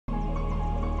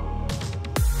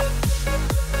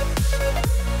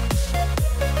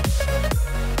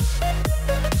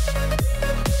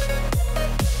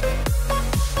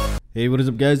Hey, what is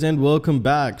up guys, and welcome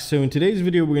back. So in today's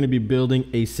video we're going to be building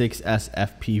a 6S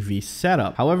FPV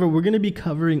setup. However, we're going to be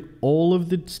covering all of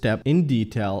the steps in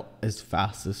detail as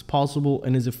fast as possible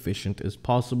and as efficient as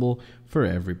possible for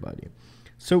everybody.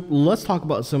 So let's talk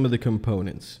about some of the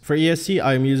components. For ESC,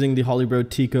 I am using the Holybro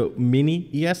Tekko Mini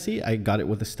ESC. I got it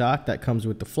with a stack that comes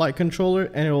with the flight controller,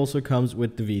 and it also comes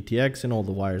with the VTX and all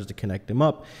the wires to connect them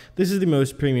up. This is the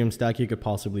most premium stack you could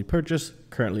possibly purchase,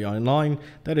 currently online.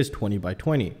 That is 20 by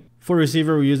 20. For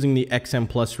receiver, we're using the XM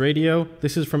Plus radio.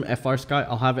 This is from Hakcrc.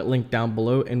 I'll have it linked down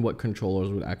below and what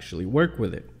controllers would actually work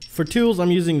with it. For tools,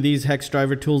 I'm using these hex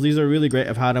driver tools. These are really great.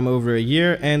 I've had them over a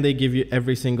year and they give you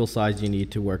every single size you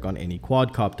need to work on any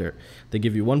quadcopter. They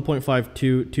give you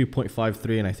 1.52,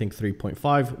 2.53, and I think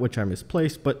 3.5, which I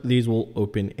misplaced, but these will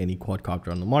open any quadcopter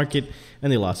on the market and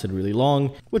they lasted really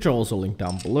long, which are also linked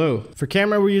down below. For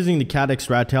camera, we're using the Cat X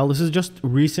Rat Tail. This is just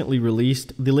recently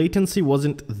released. The latency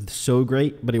wasn't so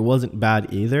great, but it wasn't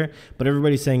bad either. But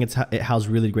everybody's saying it has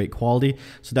really great quality.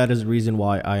 So that is the reason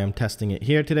why I am testing it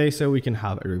here today, so we can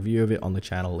have a review of it on the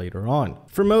channel later on.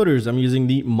 For motors, I'm using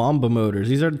the Mamba motors.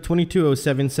 These are the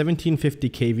 2207 1750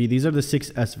 kV. These are the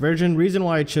 6S version. Reason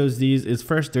why I chose these is,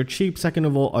 first, they're cheap. Second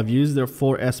of all, I've used their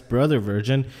 4S brother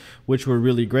version, which were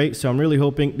really great. So I'm really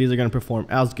hoping these are going to perform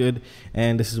as good,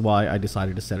 and this is why I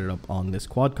decided to set it up on this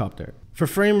quadcopter. For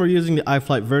frame, we're using the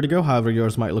iFlight Vertigo. However,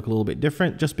 yours might look a little bit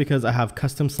different just because I have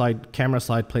custom camera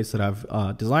side plates that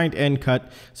I've designed and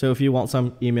cut. So if you want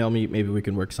some, email me, maybe we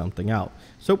can work something out.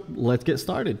 So let's get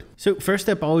started. So first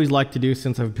step I always like to do,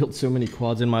 since I've built so many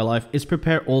quads in my life, is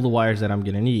prepare all the wires that I'm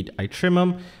going to need. I trim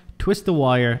them, twist the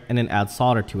wire, and then add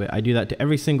solder to it. I do that to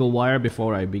every single wire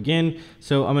before I begin.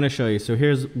 So I'm going to show you. So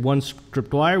here's one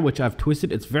stripped wire, which I've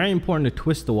twisted. It's very important to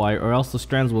twist the wire, or else the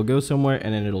strands will go somewhere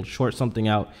and then it'll short something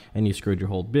out and you screwed your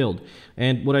whole build.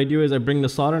 And what I do is I bring the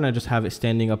solder and I just have it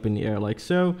standing up in the air like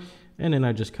so. And then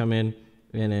I just come in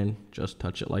and then just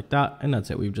touch it like that. And that's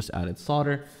it. We've just added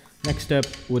solder. Next step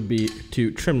would be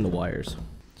to trim the wires.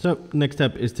 So next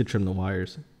step is to trim the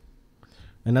wires.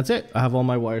 And that's it. I have all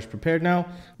my wires prepared now.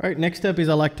 All right, next step is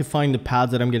I like to find the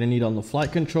pads that I'm going to need on the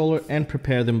flight controller and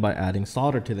prepare them by adding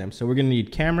solder to them. So we're going to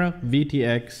need camera,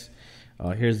 VTX.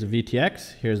 Here's the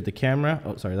VTX. Here's the camera.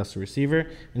 Oh, sorry, that's the receiver.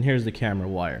 And here's the camera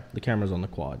wire. The camera's on the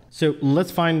quad. So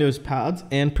let's find those pads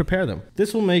and prepare them.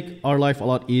 This will make our life a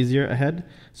lot easier ahead.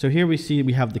 So here we see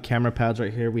we have the camera pads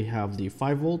right here. We have the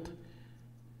 5-volt.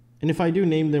 And if I do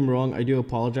name them wrong, I do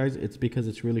apologize. It's because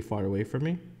it's really far away from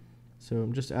me. So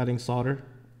I'm just adding solder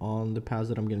on the pads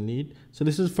that I'm going to need. So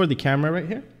this is for the camera right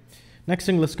here. Next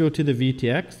thing, let's go to the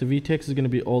VTX. The VTX is going to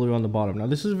be all the way on the bottom. Now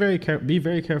this is be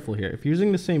very careful here. If you're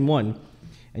using the same one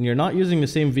and you're not using the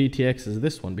same VTX as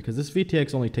this one, because this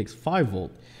VTX only takes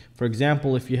 5-volt. For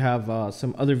example, if you have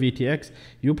some other VTX,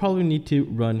 you'll probably need to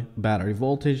run battery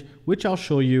voltage, which I'll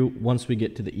show you once we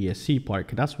get to the ESC part,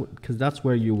 because that's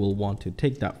where you will want to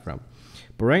take that from.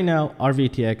 But right now, our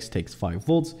VTX takes 5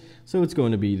 volts, so it's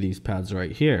going to be these pads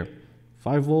right here.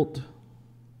 5-volt,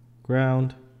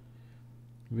 ground,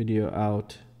 video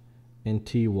out, and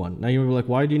T1. Now you're like,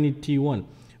 why do you need T1?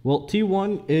 Well,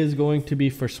 T1 is going to be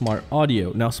for smart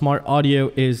audio. Now, smart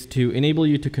audio is to enable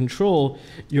you to control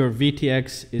your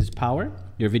VTX's power,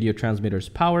 your video transmitter's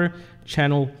power,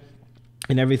 channel,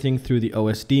 and everything through the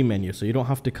OSD menu. So you don't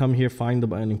have to come here, find the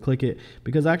button and click it,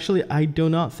 because actually I do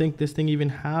not think this thing even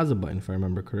has a button, if I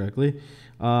remember correctly.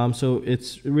 So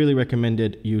it's really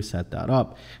recommended you set that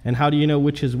up. And how do you know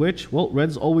which is which? Well,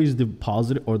 red's always the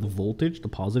positive, or the voltage, the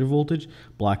positive voltage.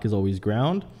 Black is always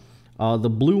ground. The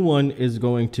blue one is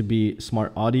going to be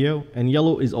smart audio, and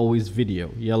yellow is always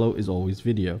video. Yellow is always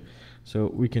video.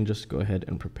 So we can just go ahead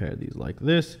and prepare these like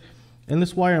this. And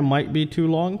this wire might be too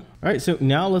long. All right, so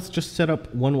now let's just set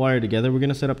up one wire together. We're going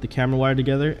to set up the camera wire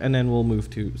together, and then we'll move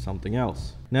to something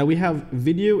else. Now we have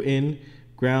video in,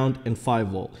 ground, and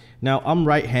 5-volt. Now I'm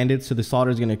right-handed, so the solder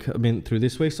is going to come in through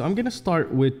this way. So I'm going to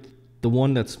start with the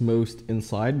one that's most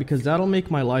inside, because that'll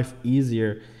make my life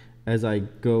easier as I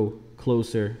go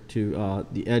closer to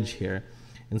the edge here,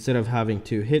 instead of having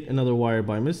to hit another wire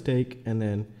by mistake and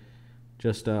then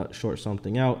just short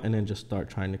something out and then just start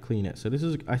trying to clean it. So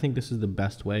I think this is the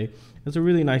best way. It's a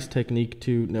really nice technique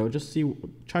to know. Just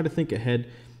try to think ahead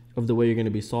of the way you're going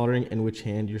to be soldering and which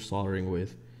hand you're soldering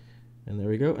with. And there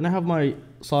we go. And I have my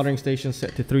soldering station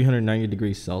set to 390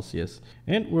 degrees Celsius.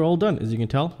 And we're all done. As you can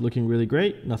tell, looking really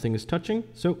great. Nothing is touching.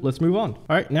 So let's move on.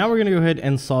 All right, now we're going to go ahead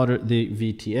and solder the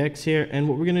VTX here. And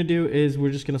what we're going to do is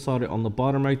we're just going to solder it on the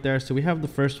bottom right there. So we have the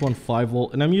first one,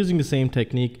 5-volt. And I'm using the same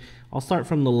technique. I'll start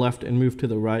from the left and move to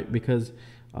the right, because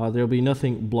there'll be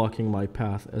nothing blocking my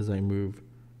path as I move.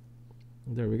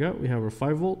 There we go. We have our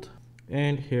 5-volt.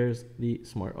 And here's the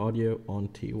smart audio on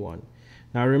T1.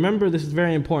 Now remember, this is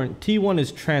very important. T1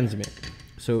 is transmit.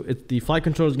 So the flight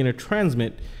controller is going to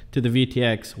transmit to the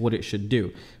VTX what it should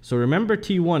do. So remember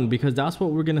T1, because that's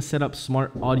what we're going to set up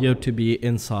smart audio to be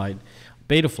inside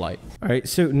Betaflight. All right,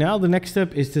 so now the next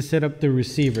step is to set up the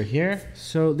receiver here.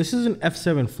 So this is an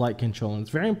F7 flight controller, and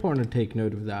it's very important to take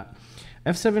note of that.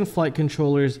 F7 flight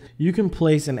controllers, you can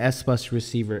place an S-Bus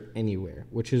receiver anywhere,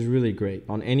 which is really great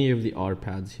on any of the R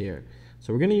pads here.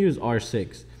 So we're going to use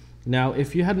R6. Now,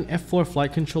 if you had an F4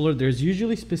 flight controller, there's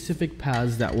usually specific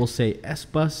pads that will say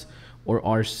S-Bus or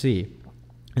RC.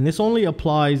 And this only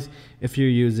applies if you're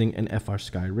using an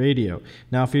FrSky radio.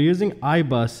 Now, if you're using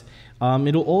iBus,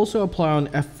 it'll also apply on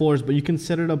F4s, but you can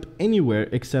set it up anywhere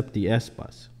except the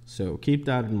S-Bus. So keep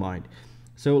that in mind.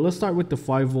 So let's start with the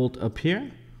 5 volt up here,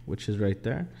 which is right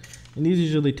there. And these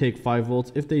usually take 5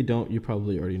 volts. If they don't, you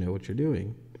probably already know what you're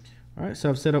doing. All right, so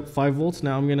I've set up 5 volts.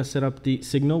 Now I'm going to set up the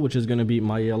signal, which is going to be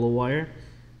my yellow wire.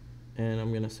 And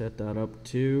I'm going to set that up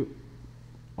to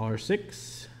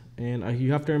R6. And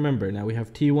you have to remember, now we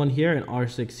have T1 here and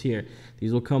R6 here.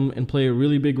 These will come and play a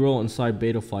really big role inside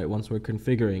Betaflight once we're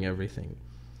configuring everything.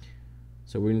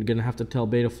 So we're going to have to tell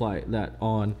Betaflight that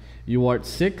on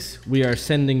UART6, we are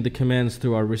sending the commands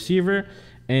through our receiver.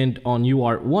 And on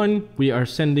UART1, we are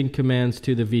sending commands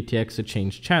to the VTX to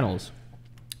change channels.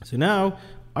 So now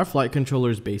our flight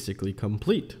controller is basically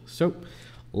complete. So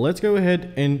let's go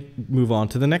ahead and move on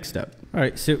to the next step. All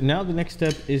right, so now the next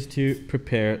step is to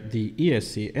prepare the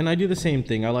ESC. And I do the same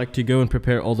thing. I like to go and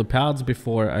prepare all the pads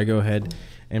before I go ahead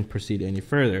and proceed any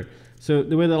further. So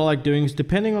the way that I like doing is,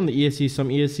 depending on the ESC, some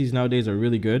ESCs nowadays are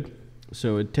really good.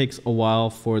 So it takes a while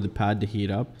for the pad to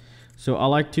heat up. So I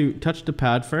like to touch the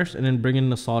pad first and then bring in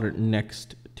the solder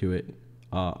next to it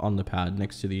on the pad,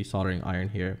 next to the soldering iron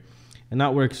here. And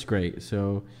that works great.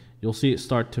 So you'll see it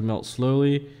start to melt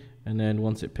slowly. And then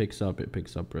once it picks up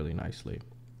really nicely.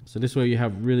 So this way you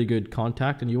have really good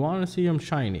contact, and you want to see them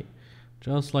shiny,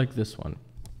 just like this one.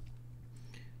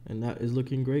 And that is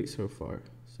looking great so far.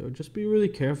 So just be really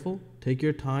careful. Take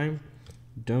your time.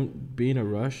 Don't be in a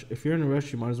rush. If you're in a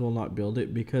rush, you might as well not build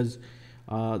it, because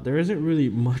there isn't really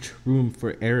much room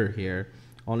for error here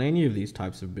on any of these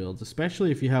types of builds,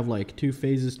 especially if you have like 2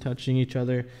 phases touching each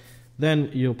other.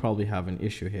 Then you'll probably have an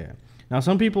issue here. Now,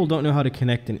 some people don't know how to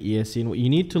connect an ESC, and what you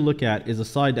need to look at is a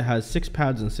side that has 6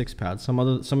 pads and 6 pads. Some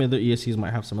other ESCs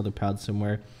might have some other pads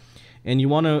somewhere, and you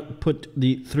want to put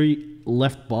the 3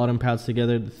 left bottom pads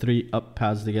together, the 3 up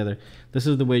pads together. This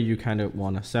is the way you kind of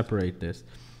want to separate this.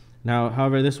 Now,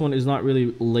 however, this one is not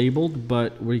really labeled,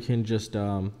 but we can just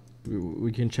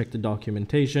we can check the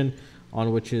documentation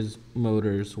on which is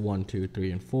motors 1, 2,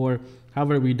 3, and 4.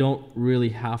 However, we don't really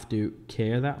have to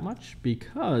care that much,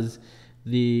 because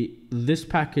this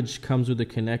package comes with a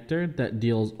connector that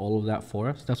deals all of that for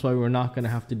us. That's why we're not going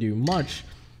to have to do much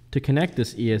to connect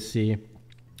this ESC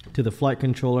to the flight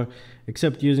controller,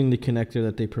 except using the connector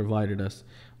that they provided us,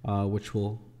 which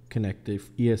will connect the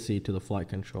ESC to the flight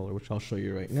controller, which I'll show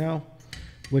you right now.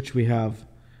 Which we have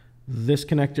this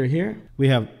connector here.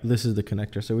 This is the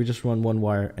connector, so we just run 1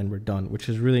 wire and we're done, which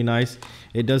is really nice.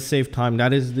 It does save time.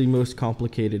 That is the most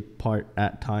complicated part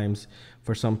at times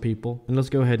for some people. And let's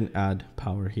go ahead and add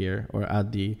power here, or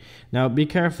add now be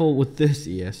careful with this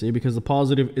ESC, because the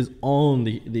positive is on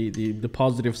the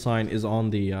positive sign is on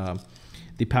the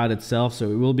pad itself,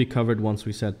 so it will be covered once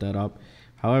we set that up.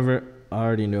 However, I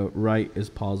already know right is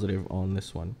positive on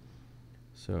this one.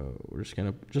 So we're just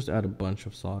gonna add a bunch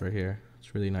of solder here.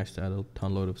 It's really nice to add a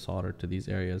ton load of solder to these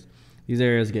areas. These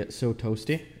areas get so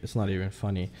toasty, it's not even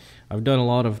funny. I've done a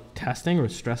lot of testing, or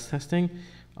stress testing,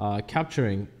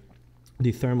 capturing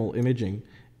the thermal imaging,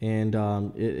 and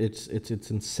it's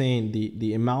insane,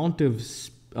 the amount of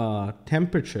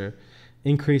temperature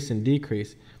increase and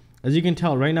decrease. As you can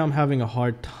tell, right now I'm having a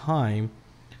hard time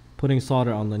putting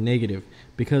solder on the negative,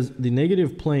 because the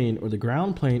negative plane, or the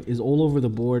ground plane, is all over the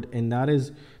board, and that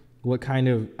is what kind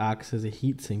of acts as a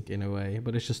heat sink in a way,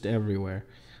 but it's just everywhere.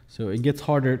 So it gets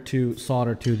harder to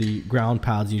solder to the ground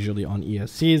pads usually on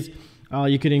ESCs.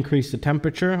 You could increase the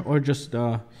temperature, or just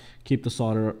keep the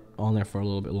solder on there for a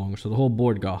little bit longer. So the whole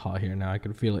board got hot here now. I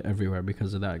can feel it everywhere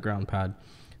because of that ground pad.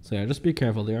 So yeah, just be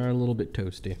careful. They are a little bit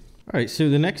toasty. All right, so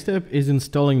the next step is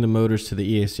installing the motors to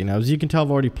the ESC. Now, as you can tell,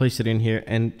 I've already placed it in here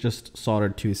and just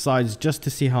soldered 2 sides just to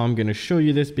see how I'm going to show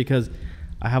you this, because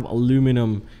I have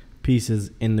aluminum pieces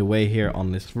in the way here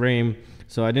on this frame.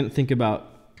 So I didn't think about,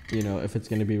 if it's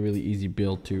going to be a really easy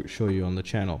build to show you on the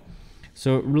channel.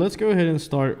 So let's go ahead and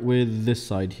start with this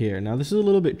side here. Now, this is a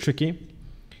little bit tricky.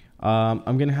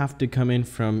 I'm going to have to come in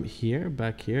from here,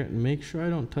 back here, and make sure I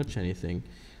don't touch anything.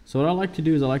 So what I like to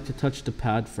do is I like to touch the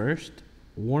pad first,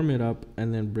 warm it up,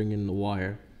 and then bring in the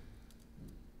wire.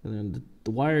 And then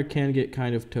the wire can get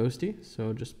kind of toasty,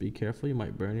 so just be careful, you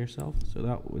might burn yourself. So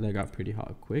that got pretty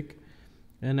hot quick.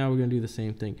 And now we're gonna do the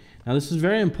same thing. Now this is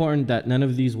very important that none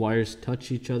of these wires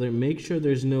touch each other. Make sure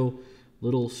there's no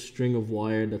little string of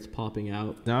wire that's popping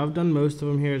out. Now I've done most of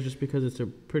them here just because it's a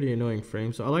pretty annoying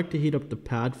frame. So I like to heat up the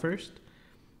pad first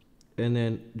and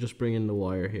then just bring in the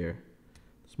wire here.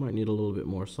 This might need a little bit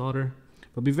more solder,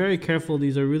 but be very careful.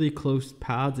 These are really close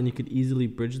pads and you could easily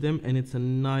bridge them, and it's a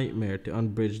nightmare to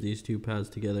unbridge these two pads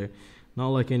together. Not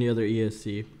like any other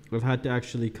ESC. I've had to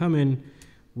actually come in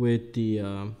with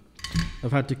the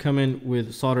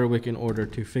solder wick in order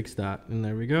to fix that. And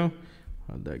there we go.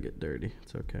 How'd that get dirty?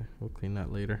 It's okay, we'll clean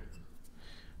that later.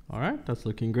 All right, that's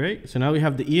looking great. So now we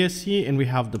have the ESC and we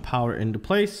have the power into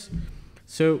place.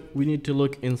 So we need to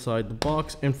look inside the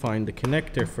box and find the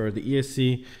connector for the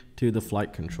ESC to the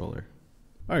flight controller.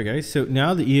 All right guys, so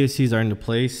now the ESCs are into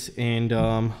place, and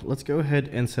let's go ahead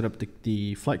and set up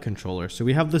the flight controller. So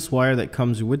we have this wire that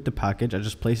comes with the package. I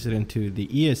just placed it into the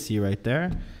ESC right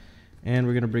there. And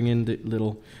we're gonna bring in the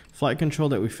little flight control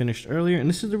that we finished earlier. And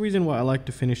this is the reason why I like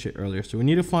to finish it earlier. So we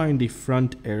need to find the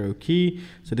front arrow key.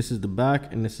 So this is the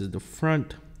back and this is the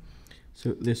front.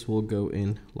 So this will go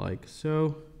in like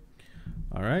so.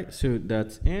 All right, so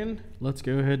that's in. Let's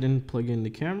go ahead and plug in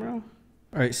the camera.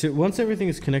 All right, so once everything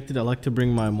is connected, I like to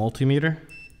bring my multimeter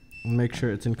and make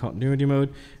sure it's in continuity mode.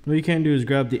 And what you can do is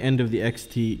grab the end of the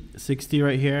Xt60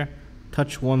 right here,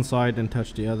 touch one side and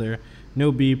touch the other.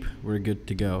 No beep, we're good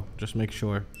to go. Just make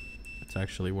sure it's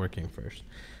actually working first.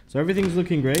 So everything's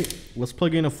looking great. Let's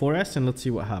plug in a 4S and let's see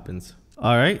what happens.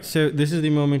 All right, so this is the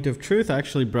moment of truth. I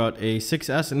actually brought a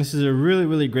 6S, and this is a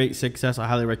really great 6S. I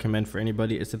highly recommend for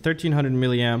anybody. It's a 1300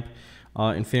 milliamp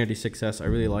Infinity 6S. I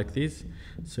really like these.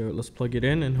 So let's plug it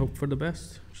in and hope for the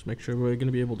best. Just make sure we're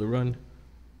gonna be able to run.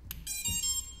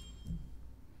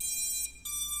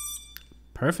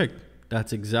 Perfect.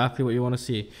 That's exactly what you want to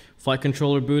see. Flight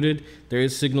controller booted. There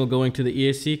is signal going to the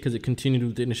ESC because it continued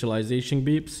with the initialization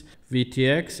beeps.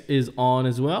 VTX is on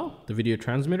as well, the video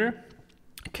transmitter.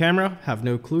 Camera, have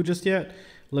no clue just yet.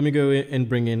 Let me go in and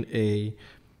bring in a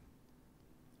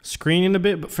screen in a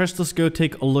bit, but first let's go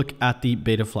take a look at the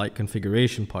Betaflight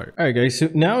configuration part. All right guys, so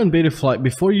now in Betaflight,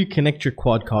 before you connect your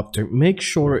quadcopter, make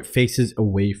sure it faces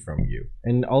away from you,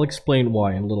 and I'll explain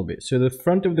why in a little bit. So the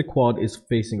front of the quad is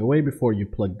facing away before you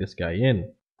plug this guy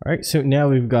in. All right, so now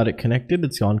we've got it connected.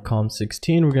 It's on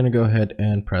COM16. We're gonna go ahead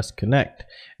and press connect.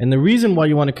 And the reason why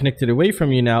you want to connect it away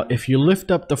from you now, if you lift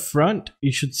up the front,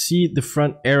 you should see the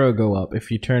front arrow go up.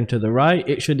 If you turn to the right,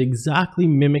 it should exactly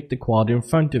mimic the quad in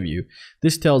front of you.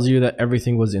 This tells you that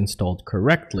everything was installed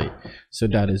correctly. So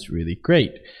that is really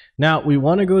great. Now we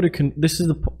want to go to, this is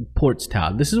the ports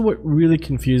tab. This is what really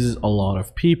confuses a lot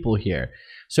of people here.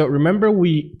 So remember,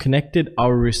 we connected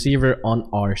our receiver on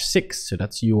R6, so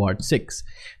that's UART6.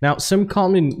 Now, some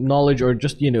common knowledge or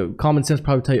just, common sense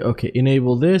probably tell you, okay,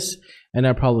 enable this, and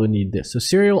I probably need this. So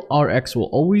serial RX will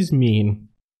always mean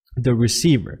the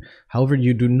receiver. However,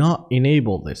 you do not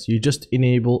enable this. You just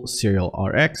enable serial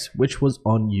RX, which was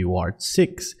on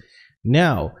UART6.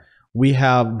 Now, we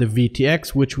have the VTX,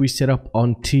 which we set up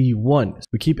on T1.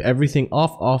 We keep everything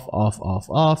off, off, off, off,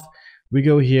 off. We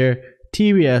go here,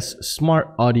 TBS,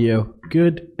 smart audio,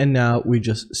 good, and now we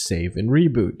just save and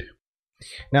reboot.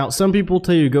 Now, some people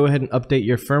tell you go ahead and update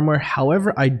your firmware.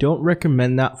 However, I don't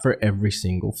recommend that for every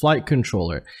single flight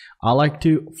controller. I like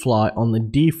to fly on the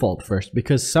default first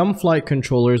because some flight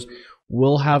controllers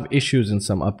will have issues in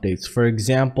some updates. For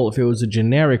example, if it was a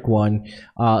generic one,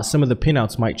 some of the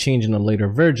pinouts might change in a later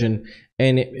version,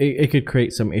 and it could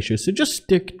create some issues. So just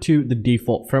stick to the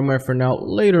default firmware for now.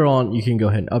 Later on, you can go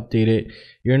ahead and update it.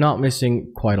 You're not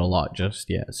missing quite a lot just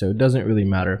yet, so it doesn't really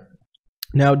matter.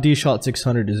 Now, D-Shot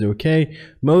 600 is okay.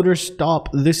 Motor stop.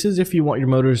 This is if you want your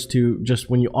motors to just,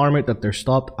 when you arm it, that they're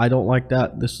stopped. I don't like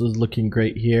that. This is looking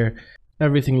great here.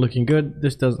 Everything looking good.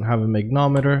 This doesn't have a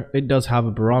magnometer. It does have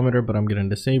a barometer, but I'm going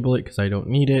to disable it because I don't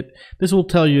need it. This will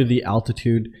tell you the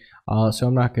altitude, so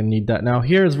I'm not going to need that. Now,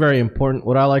 here is very important.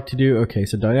 What I like to do, okay,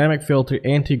 so dynamic filter,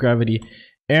 anti-gravity,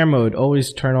 air mode.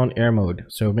 Always turn on air mode.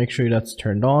 So make sure that's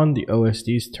turned on. The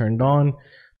OSD is turned on.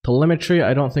 Telemetry,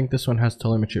 I don't think this one has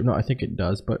telemetry. No, I think it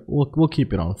does, but we'll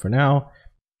keep it on for now.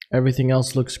 Everything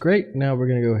else looks great. Now we're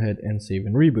going to go ahead and save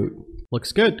and reboot.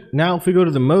 Looks good. Now, if we go to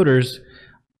the motors,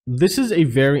 this is a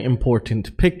very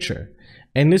important picture,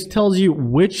 and this tells you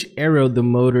which arrow the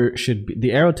motor should be.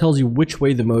 The arrow tells you which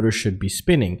way the motor should be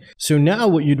spinning. So now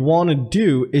what you'd want to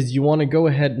do is you want to go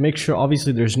ahead, make sure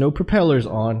obviously there's no propellers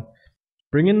on,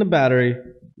 bring in the battery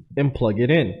and plug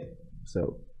it in.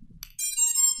 So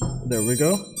There we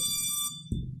go.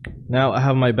 Now I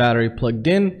have my battery plugged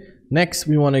in. Next,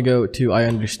 we want to go to I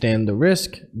understand the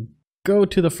risk. Go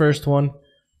to the first one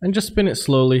and just spin it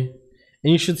slowly.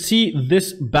 And you should see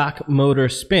this back motor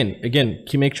spin. Again,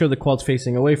 make sure the quad's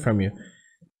facing away from you.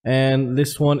 And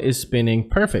this one is spinning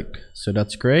perfect. So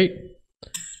that's great.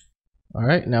 All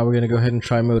right, now we're going to go ahead and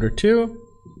try motor 2.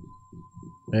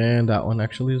 And that one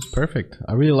actually is perfect.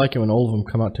 I really like it when all of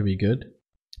them come out to be good.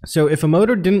 So if a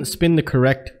motor didn't spin the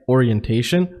correct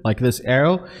orientation, like this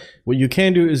arrow, what you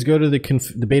can do is go to the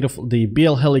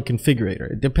BL Heli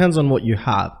configurator. It depends on what you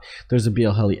have. There's a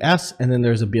BL Heli S and then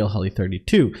there's a BL Heli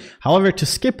 32. However, to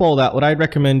skip all that, what I'd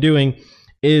recommend doing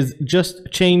is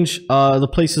just change the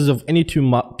places of any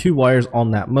two wires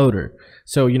on that motor.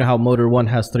 So you know how motor 1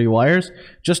 has 3 wires?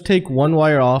 Just take one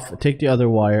wire off, take the other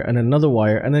wire and another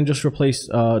wire, and then just replace,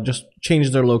 just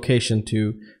change their location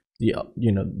to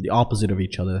the opposite of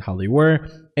each other, how they were,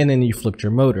 and then you flipped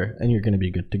your motor and you're going to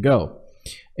be good to go.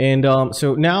 And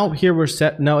so now here we're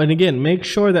set. Now, and again, make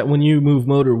sure that when you move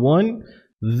motor 1,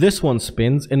 this one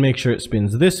spins, and make sure it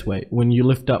spins this way. When you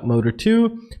lift up motor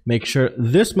 2, make sure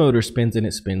this motor spins and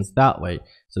it spins that way.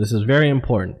 So this is very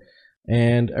important.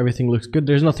 And everything looks good.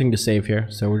 There's nothing to save here,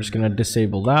 so we're just going to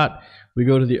disable that. We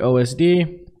go to the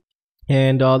OSD,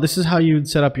 and this is how you would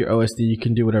set up your OSD. You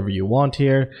can do whatever you want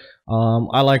here.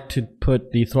 I like to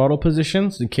put the throttle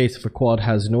positions in case if a quad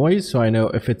has noise, so I know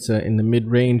if it's in the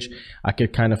mid-range, I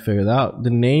could kind of figure it out. The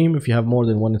name, if you have more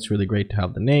than one, it's really great to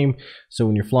have the name, so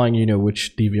when you're flying, you know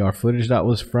which DVR footage that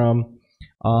was from.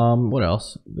 What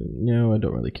else? No, I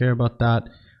don't really care about that.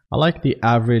 I like the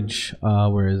average.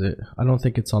 Where is it? I don't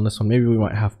think it's on this one. Maybe we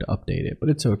might have to update it, but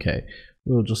it's okay.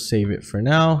 We'll just save it for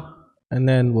now, and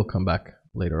then we'll come back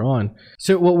later on.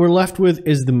 So what we're left with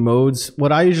is the modes.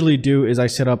 What I usually do is I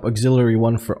set up auxiliary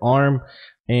 1 for arm,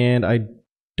 and I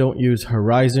don't use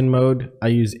horizon mode. I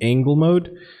use angle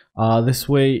mode. This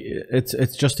way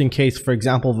it's just in case, for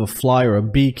example, if a fly or a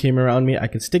bee came around me, I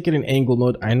can stick it in angle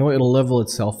mode. I know it'll level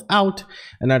itself out,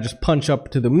 and I just punch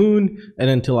up to the moon and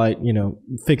until I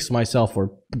fix myself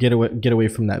or get away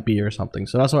from that bee or something.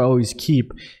 So that's why I always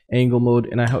keep angle mode,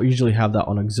 and I usually have that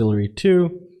on auxiliary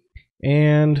 2.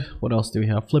 And what else do we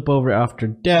have? Flip over after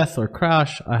death or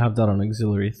crash. I have that on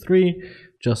auxiliary 3,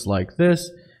 just like this.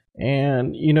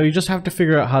 And you just have to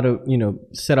figure out how to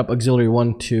set up auxiliary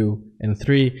 1, 2, and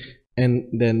 3. And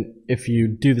then if you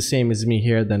do the same as me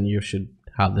here, then you should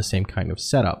have the same kind of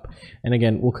setup. And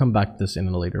again, we'll come back to this in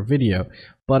a later video.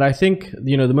 But I think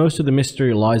the most of the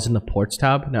mystery lies in the ports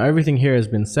tab. Now everything here has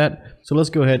been set, so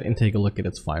let's go ahead and take a look at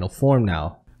its final form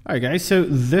now. Alright guys, so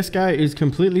this guy is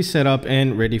completely set up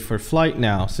and ready for flight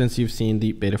now, since you've seen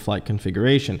the Betaflight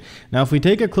configuration. Now if we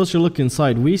take a closer look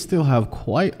inside, we still have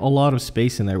quite a lot of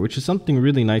space in there, which is something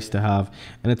really nice to have,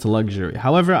 and it's a luxury.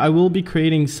 However, I will be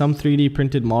creating some 3D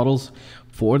printed models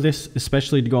for this,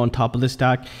 especially to go on top of the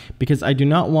stack, because I do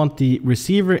not want the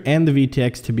receiver and the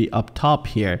VTX to be up top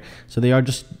here. So they are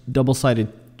just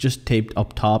double-sided, just taped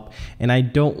up top, and I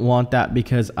don't want that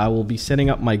because I will be setting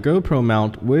up my GoPro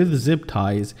mount with zip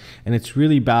ties, and it's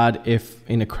really bad if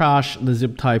in a crash the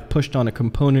zip tie pushed on a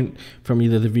component from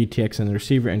either the VTX and the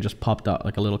receiver and just popped out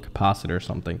like a little capacitor or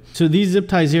something. So these zip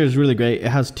ties here is really great. It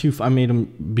has I made them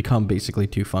become basically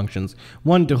 2 functions.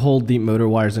 One, to hold the motor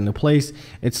wires into place.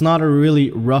 It's not a really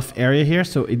rough area here,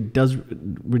 so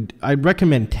I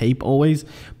recommend tape always,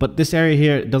 but this area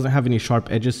here doesn't have any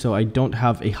sharp edges, so I don't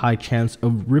have a high chance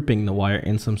of ripping the wire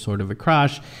in some sort of a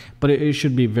crash, but it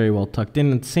should be very well tucked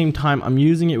in. At the same time, I'm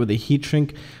using it with a heat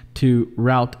shrink to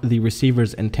route the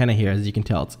receiver's antenna here. As you can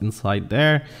tell, it's inside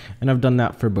there, and I've done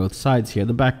that for both sides here.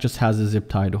 The back just has a zip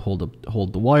tie to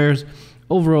hold the wires.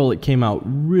 Overall, it came out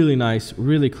really nice,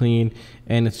 really clean,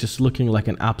 and it's just looking like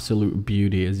an absolute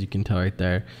beauty, as you can tell right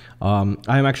there. I'm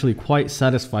actually quite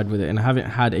satisfied with it, and I haven't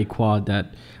had a quad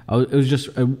that it was just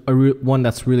one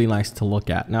that's really nice to look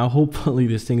at. Now, hopefully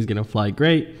this thing's gonna fly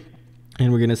great,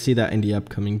 and we're gonna see that in the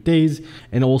upcoming days,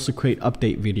 and also create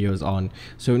update videos on.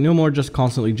 So no more just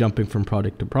constantly jumping from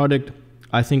product to product.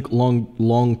 I think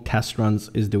long test runs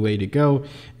is the way to go,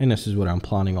 and this is what I'm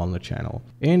planning on the channel.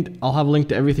 And I'll have a link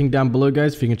to everything down below,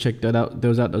 guys, if you can check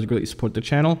those out. Those greatly support the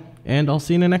channel, and I'll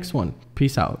see you in the next one.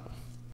 Peace out.